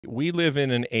We live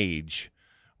in an age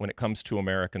when it comes to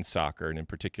American soccer, and in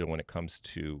particular when it comes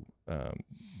to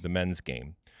the men's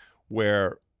game,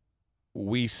 where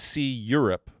we see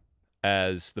Europe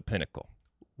as the pinnacle.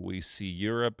 We see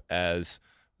Europe as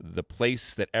the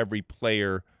place that every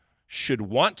player should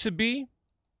want to be,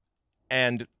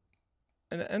 and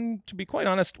to be quite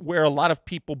honest, where a lot of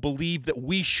people believe that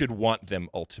we should want them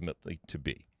ultimately to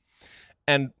be.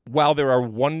 And while there are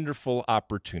wonderful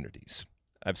opportunities,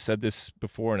 I've said this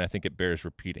before and I think it bears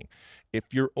repeating,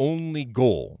 if your only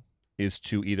goal is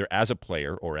to either as a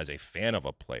player or as a fan of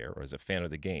a player or as a fan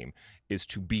of the game is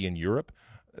to be in Europe,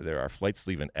 there are flights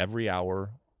leaving every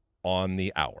hour on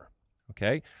the hour,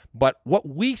 okay? But what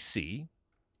we see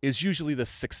is usually the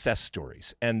success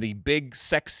stories and the big,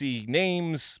 sexy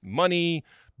names, money,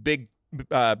 big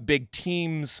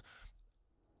teams.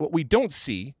 What we don't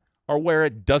see are where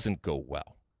it doesn't go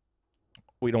well.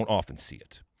 We don't often see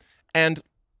it. And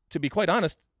to be quite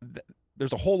honest,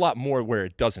 there's a whole lot more where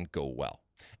it doesn't go well.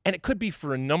 And it could be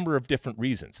for a number of different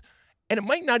reasons. And it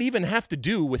might not even have to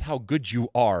do with how good you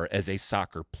are as a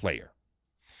soccer player.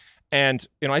 And,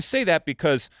 I say that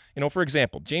because, for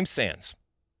example, James Sands,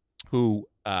 who,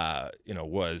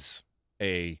 was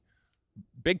a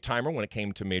big timer when it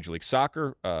came to Major League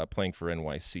Soccer, playing for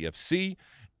NYCFC,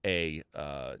 a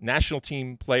national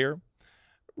team player,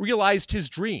 realized his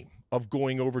dream of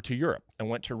going over to Europe and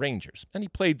went to Rangers. And he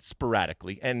played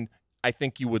sporadically. And I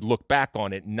think you would look back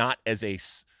on it not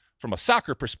as from a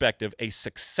soccer perspective, a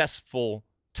successful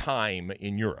time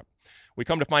in Europe. We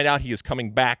come to find out he is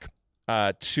coming back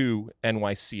to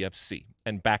NYCFC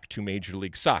and back to Major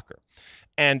League Soccer.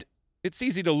 And it's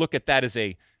easy to look at that as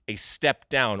a step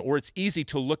down, or it's easy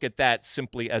to look at that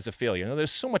simply as a failure.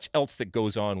 There's so much else that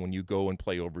goes on when you go and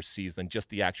play overseas than just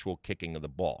the actual kicking of the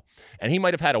ball. And he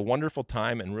might have had a wonderful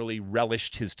time and really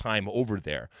relished his time over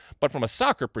there. But from a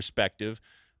soccer perspective,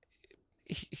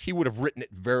 he would have written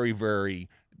it very, very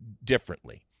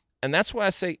differently. And that's why I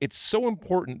say it's so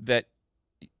important that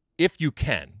if you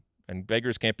can, and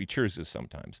beggars can't be choosers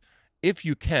sometimes, if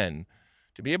you can,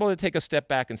 to be able to take a step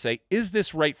back and say, is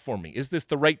this right for me? Is this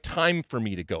the right time for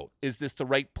me to go? Is this the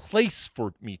right place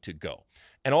for me to go?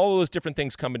 And all of those different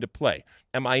things come into play.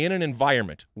 Am I in an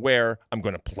environment where I'm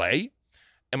going to play?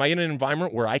 Am I in an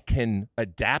environment where I can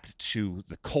adapt to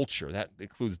the culture? That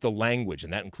includes the language,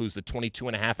 and that includes the 22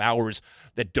 and a half hours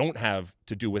that don't have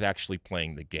to do with actually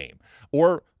playing the game.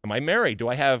 Or am I married? Do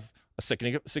I have a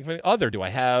significant other? Do I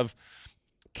have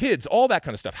kids? All that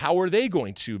kind of stuff. How are they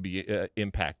going to be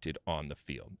impacted on the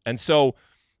field? And so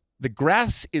the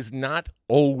grass is not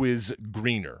always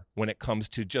greener when it comes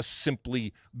to just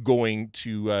simply going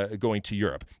to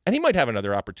Europe. And he might have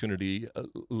another opportunity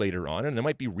later on, and there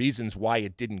might be reasons why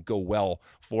it didn't go well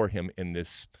for him in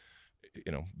this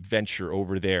venture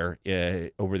over there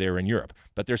in Europe.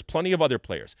 But there's plenty of other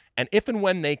players. And if and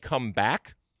when they come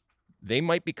back, they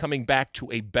might be coming back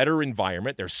to a better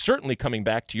environment. They're certainly coming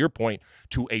back, to your point,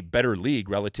 to a better league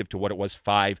relative to what it was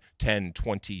 5, 10,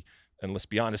 20, and let's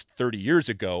be honest, 30 years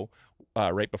ago,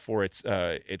 right before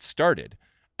it started.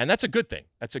 And that's a good thing.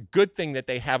 That's a good thing that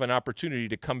they have an opportunity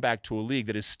to come back to a league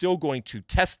that is still going to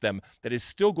test them, that is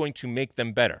still going to make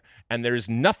them better. And there is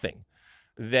nothing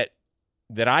that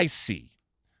I see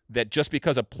that just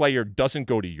because a player doesn't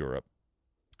go to Europe,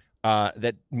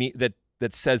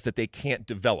 that says that they can't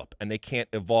develop and they can't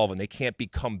evolve and they can't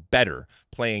become better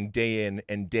playing day in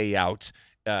and day out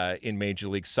in Major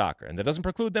League Soccer. And that doesn't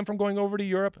preclude them from going over to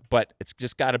Europe, but it's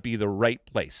just got to be the right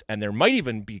place. And there might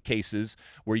even be cases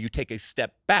where you take a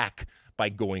step back by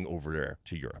going over there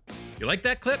to Europe. You like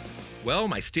that clip? Well,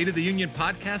 my State of the Union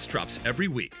podcast drops every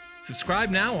week. Subscribe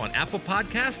now on Apple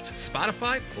Podcasts,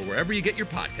 Spotify, or wherever you get your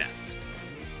podcasts.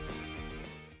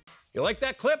 You like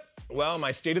that clip? Well,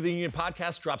 my State of the Union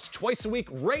podcast drops twice a week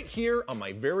right here on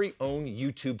my very own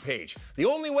YouTube page. The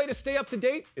only way to stay up to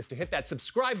date is to hit that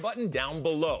subscribe button down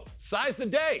below. Size the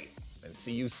day, and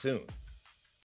see you soon.